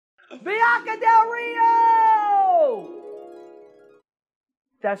Bianca Del Rio!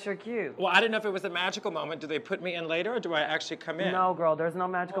 That's your cue. Well, I didn't know if it was a magical moment. Do they put me in later, or do I actually come in? No, girl, there's no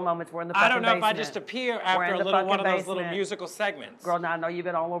magical moments. We're in the fucking I don't know basement. if I just appear after one of those little musical segments. Girl, now I know you've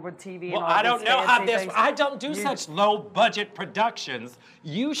been all over TV. Well, and all I don't know how this. things. I don't do such low-budget productions.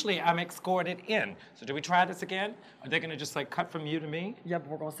 Usually, I'm escorted in. So, do we try this again? Are they gonna just like cut from you to me? Yeah, but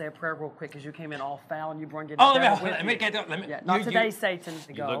we're gonna say a prayer real quick because you came in all foul and you brought your. Oh, let me get that. Not today, Satan.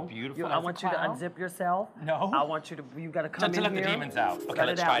 You look beautiful. I want you to unzip yourself. No. I want you to. You gotta come in here. To let the demons out. Okay,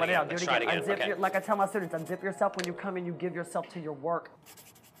 let's try it again. Let's try it again. Okay. Like I tell my students, unzip yourself when you come in. You give yourself to your work.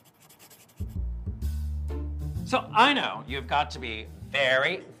 So I know you've got to be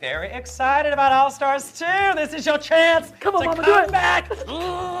very, very excited about All Stars 2. This is your chance come on, to Mama, come back.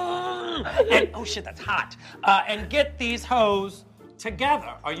 And oh shit, that's hot. And get these hoes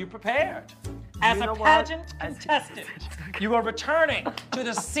together. Are you prepared? As a pageant contestant, you are returning to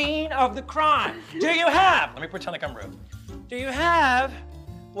the scene of the crime. Do you have? Let me pretend like I'm rude. Do you have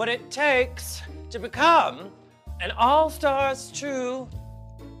what it takes to become an All Stars 2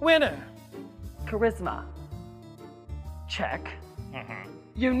 winner? Charisma. Check. Mm-hmm.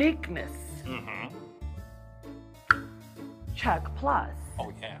 Uniqueness. Mm-hmm. Check plus.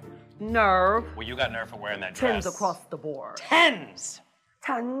 Oh, yeah. Nerve. Well, you got nerve for wearing that dress. 10s across the board. 10s!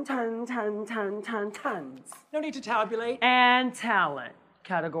 Tons. No need to tabulate. And talent.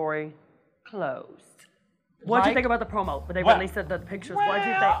 Category closed. What'd you think about the promo? But they released the pictures. What'd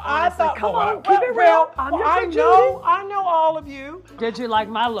you think? Honestly, come on, keep it real. I know all of you. Did you like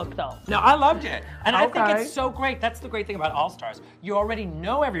my look though? No, I loved it. And I think it's so great. That's the great thing about All Stars. You already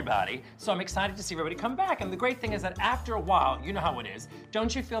know everybody, so I'm excited to see everybody come back. And the great thing is that after a while, you know how it is.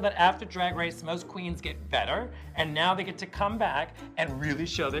 Don't you feel that after Drag Race, most queens get better, and now they get to come back and really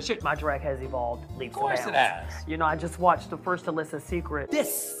show their shit? My drag has evolved leaps and bounds. Of course it has. You know, I just watched the first Alyssa's Secret.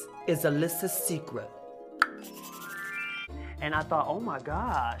 This is Alyssa's Secret. And I thought, oh my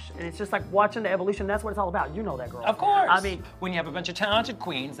gosh. And it's just like watching the evolution. That's what it's all about. You know that, girl. Of course. I mean, when you have a bunch of talented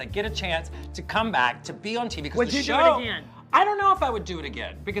queens that get a chance to come back, to be on TV, because would the you show, do it again? I don't know if I would do it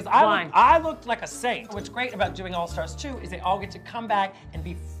again, because Why? I looked like a saint. What's great about doing All Stars 2 is they all get to come back and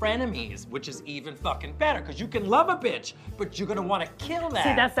be frenemies, which is even fucking better, because you can love a bitch, but you're gonna want to kill that.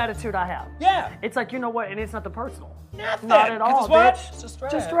 See, that's the attitude I have. Yeah. It's like, you know what, and it's nothing personal. Nothing. Not at all, It's what? bitch. It's just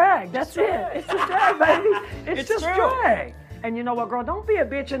drag. Just drag. That's it. It's just drag, baby. It's just true. drag. And you know what, girl? Don't be a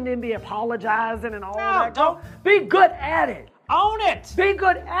bitch and then be apologizing and all that. Don't. Be good at it. Own it. Be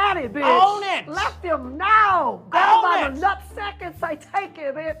good at it, bitch. Own it. Let them know. Go by the nut second, say take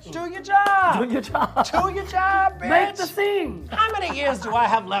it, bitch. Do your job. Do your job. Do your job, bitch. Make the scene. How many years do I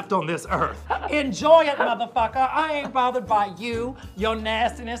have left on this earth? Enjoy it, motherfucker. I ain't bothered by you, your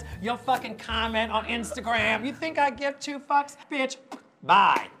nastiness, your fucking comment on Instagram. You think I give two fucks? Bitch,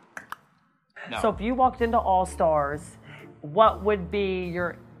 bye. No. So if you walked into All Stars, what would be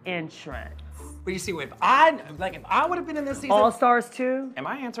your entrance? But you see, if I would have been in this season. All Stars 2? Am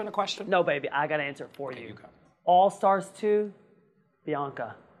I answering a question? No, baby, I gotta answer it for you. You go. All Stars 2,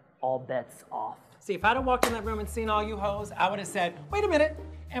 Bianca, all bets off. See, if I'd have walked in that room and seen all you hoes, I would have said, wait a minute,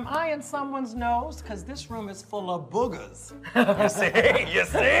 am I in someone's nose? Because this room is full of boogers. You see? You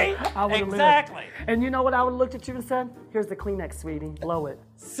see? Exactly. And you know what I would have looked at you and said? Here's the Kleenex, sweetie. Blow it.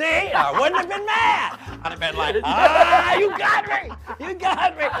 See? I wouldn't have been mad. I'd have been like, ah, you got me. You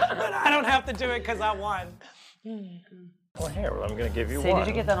got me. But I don't have to do it because I won. Well, here, I'm going to give you one. Did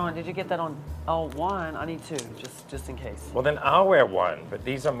you get that on? Did you get that on? Oh, one. I need two, just in case. Well, then I'll wear one, but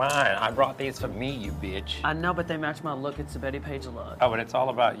these are mine. I brought these for me, you bitch. I know, but they match my look. It's a Betty Page look. Oh, but it's all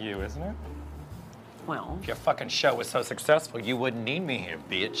about you, isn't it? Well. If your fucking show was so successful, you wouldn't need me here,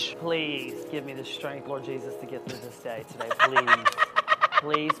 bitch. Please give me the strength, Lord Jesus, to get through this day today. Please.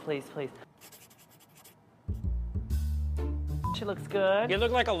 Please, please, please. She looks good. You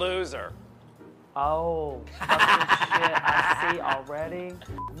look like a loser. Oh, fucking shit, I see already.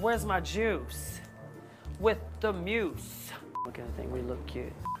 Where's my juice? With the muse. Look at the thing, we look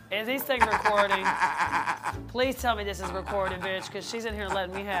cute. Is this thing recording? Please tell me this is recording, bitch, because she's in here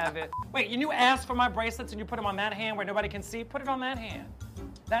letting me have it. Wait, you asked for my bracelets and you put them on that hand where nobody can see? Put it on that hand.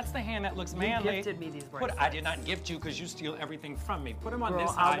 That's the hand that looks manly. You gifted me these bracelets. I did not gift you because you steal everything from me. Put them on Girl,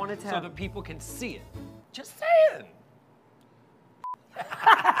 this I side wanted to so have... that people can see it. Just saying.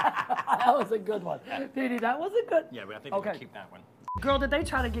 That was a good one. Didi, that was a good... Yeah, but I think we can keep that one. Girl, did they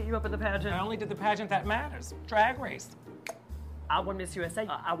try to get you up in the pageant? I only did the pageant that matters. Drag Race. I won Miss USA.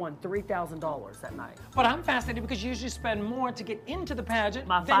 I won $3,000 that night. But I'm fascinated because you usually spend more to get into the pageant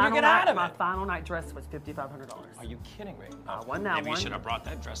than you get out of it. My final night dress was $5,500. Are you kidding me? I won that one. Maybe you should have brought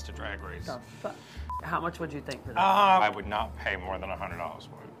that dress to Drag Race. How much would you think for that? I would not pay more than $100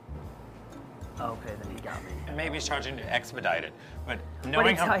 for it. Okay, then he got me. And maybe he's charging to expedite it. But But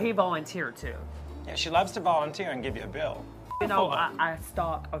knowing how... he volunteered too. Yeah, she loves to volunteer and give you a bill. You know, I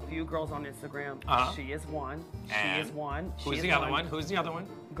stalk a few girls on Instagram. Uh-huh. She is one. And She is one. Who's She the is other one? Who's the other one?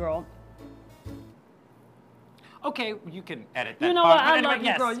 Girl. Okay, you can edit that You know part. what? But I anyway, love you,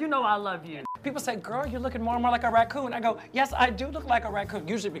 yes. girl. You know I love you. People say, girl, you're looking more and more like a raccoon. I go, yes, I do look like a raccoon.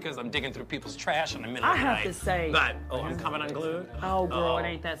 Usually because I'm digging through people's trash in the middle of the night. I have to say. But, I'm coming unglued? Oh, girl, it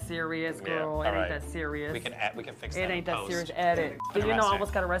ain't that serious, girl. Yeah, it ain't all right. that serious. We can fix that It in ain't that post. serious. Edit. But you know, I Arrested.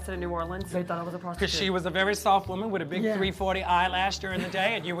 almost got arrested in New Orleans. They thought I was a prostitute. Because she was a very soft woman with a big Yeah. 340 eyelash during the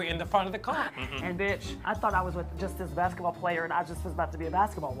day, and you were in the front of the car. And bitch, I thought I was with just this basketball player, and I just was about to be a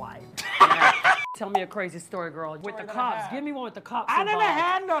basketball wife. Tell me a crazy story, girl. With the that I cops. had. Give me one with the cops. I never involved.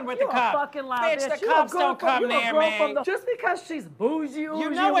 had none with You the a cops. fucking loud Bitch, bitch. the You a cops girl don't come you a near girl me. from the- just because she's bougie, You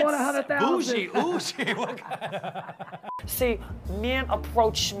know want it's 100,000. bougie, oogie. What kind of... See, men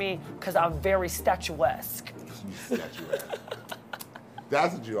approach me because I'm very statuesque. Statuesque.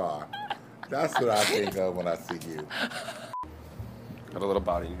 That's what you are. That's what I think of when I see you. Got a little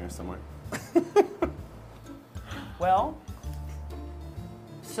body in here somewhere. Well,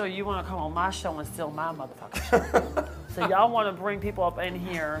 so you want to come on my show and steal my motherfucking show. So y'all want to bring people up in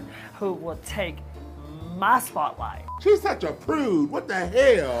here who will take my spotlight. She's such a prude. What the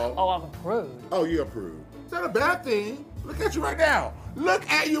hell? Oh, I'm a prude. Oh, you're a prude. It's not a bad thing. Look at you right now. Look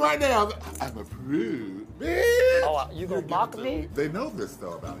at you right now. I'm a prude. Bitch. Oh, you gonna mock me? They know this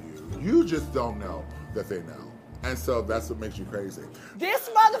though about you. You just don't know that they know. And so that's what makes you crazy. This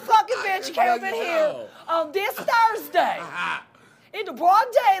motherfucking bitch came in here on this Thursday in the broad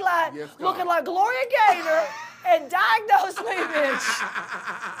daylight, Yes, God. looking like Gloria Gaynor, and diagnosed me, bitch.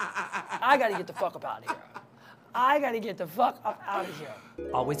 I gotta get the fuck up out of here. I gotta get the fuck up out of here.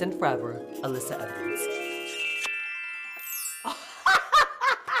 Always and forever, Alyssa Evans.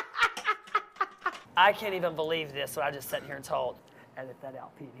 I can't even believe this, what I just sat here and told. Edit that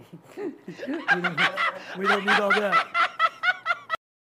out, Petey. We don't need all that.